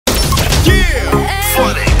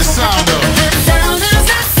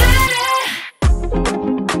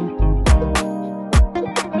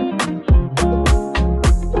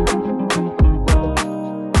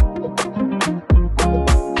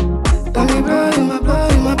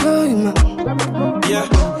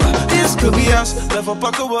could be us. Never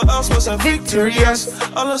pakken we als, we zijn victorious.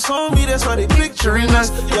 Alles on me, that's why they picturing us.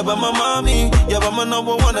 Jij bent mijn mommy, jij bent mijn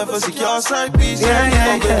number one. Even zie ik jou side piece. Oh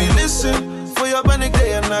baby, listen. Voor jou ben ik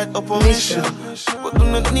day and night op een mission. We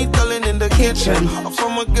doen het niet alleen in the kitchen. Of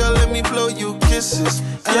from a girl, let me blow you kisses.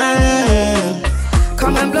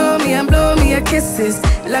 Come and blow me your kisses.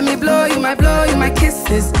 Let me blow you my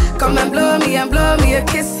kisses. Come and blow me your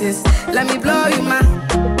kisses. Let me blow you my.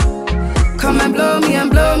 Come and blow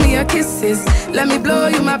me your kisses. Let me blow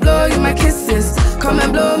you my kisses. Come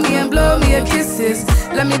and blow me your kisses.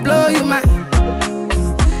 Let me blow you my.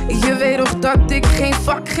 Je weet toch dat ik geen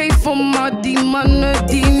fuck geef om al die mannen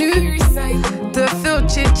die nu te veel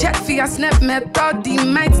chit-chat via Snap met al die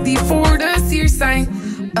meid die voor de sier zijn.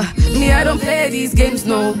 Me, I don't play these games,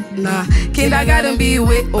 no, nah. Kid, I gotta be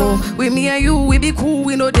with, oh. With me and you, we be cool,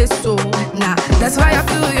 we know this, so, nah. That's why I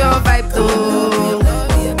feel your vibe, though.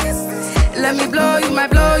 Let me blow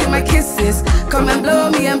you my kisses. Come and blow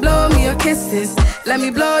me your kisses. Let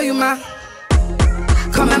me blow you my.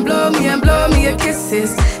 Come and blow me your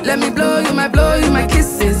kisses. Let me blow you my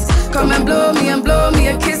kisses. Come and blow me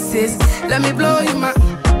your kisses. Let me blow you my.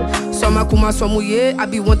 Summer kuma somuye, I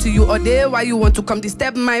be wanting you all day. Why you want to come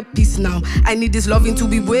disturb my peace now? I need this loving to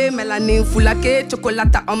be way. Melanin full like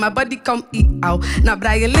chocolate on my body, come eat out. Now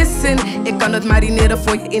Brian, listen, ik kan het marineren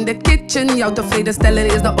voor je in the kitchen. Jou tevreden stellen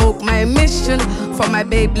is dan ook mijn mission. For my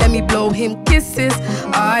babe, let me blow him kisses.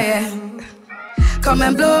 Oh yeah. Come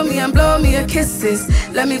and blow me your kisses.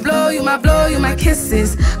 Let me blow you my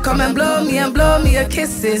kisses. Come and blow me your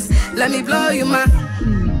kisses. Let me blow you my.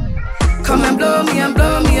 Come and blow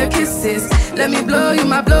me your kisses. Let me blow you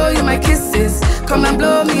my kisses. Come and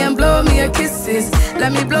blow me your kisses.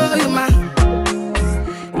 Let me blow you my.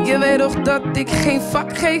 Je weet toch dat ik geen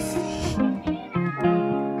fuck geef.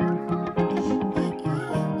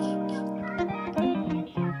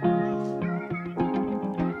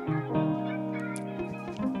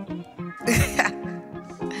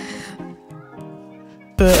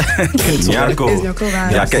 NYARKO.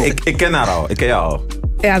 Ja, ik ken haar al. Ik ken jou al.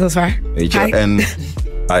 Ja, dat is waar. Weet je? Hi.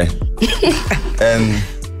 Hi. En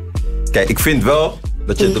kijk, ik vind wel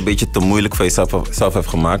dat je het een beetje te moeilijk voor jezelf hebt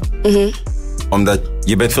gemaakt. Omdat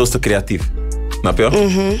je bent veel te creatief. Snap je?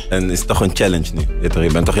 En het is toch een challenge nu.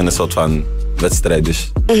 Je bent toch in een soort van wedstrijd.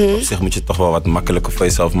 Dus op zich moet je het toch wel wat makkelijker voor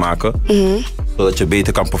jezelf maken. Zodat je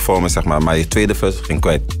beter kan performen, zeg maar. Maar je tweede verse ging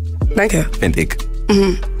kwijt. Dank je. Vind ik.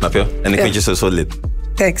 Snap je? En ik vind je zo lid.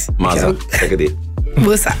 Thanks. Maza, kijk die.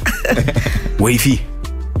 Boesa. Wavy.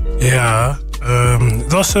 Ja,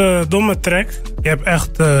 het was een domme track. Je hebt echt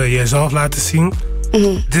jezelf laten zien.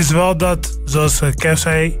 Het is wel dat, zoals Kev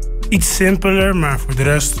zei, iets simpeler. Maar voor de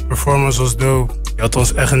rest, performance was dope. Je had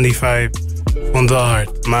ons echt in die vibe. Vond het wel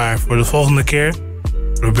hard. Maar voor de volgende keer,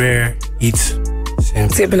 probeer iets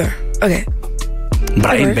simpeler. Oké.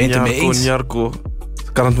 Brian, ben je het ermee eens? NYARKO.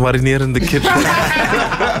 Kan het marineren in de kip.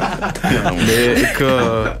 Nee,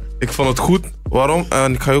 ik vond het goed. Waarom?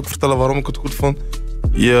 En ik ga je ook vertellen waarom ik het goed vond.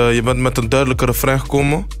 Je bent met een duidelijke refrein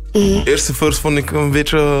gekomen. De eerste verse vond ik een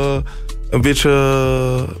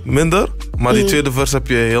beetje minder. Maar die tweede verse heb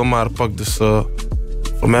je helemaal gepakt. Dus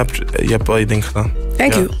voor mij heb je wel je ding gedaan.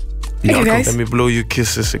 Thank you. Thank you guys. Let me blow you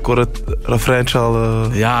kisses. Ik hoor het refreintje al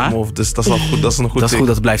omhoofd. Dus dat is wel goed. Dat is een goed ding. Dat is goed,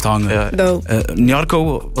 dat het blijft hangen. Ja.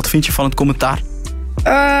 NYARKO, wat vind je van het commentaar?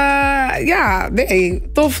 Ja, nee.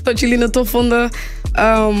 Tof dat jullie het tof vonden.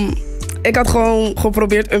 Ik had gewoon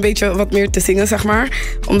geprobeerd een beetje wat meer te zingen, zeg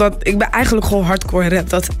maar. Omdat ik ben eigenlijk gewoon hardcore rap.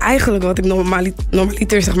 Dat is eigenlijk wat ik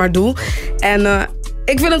normaliter, zeg maar, doe. En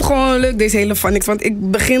ik vind het gewoon leuk, deze hele FunX. Want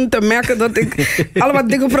ik begin te merken dat ik allemaal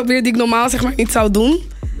dingen probeer die ik normaal, zeg maar, niet zou doen.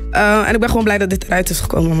 En ik ben gewoon blij dat dit eruit is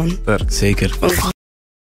gekomen, man. Zeker.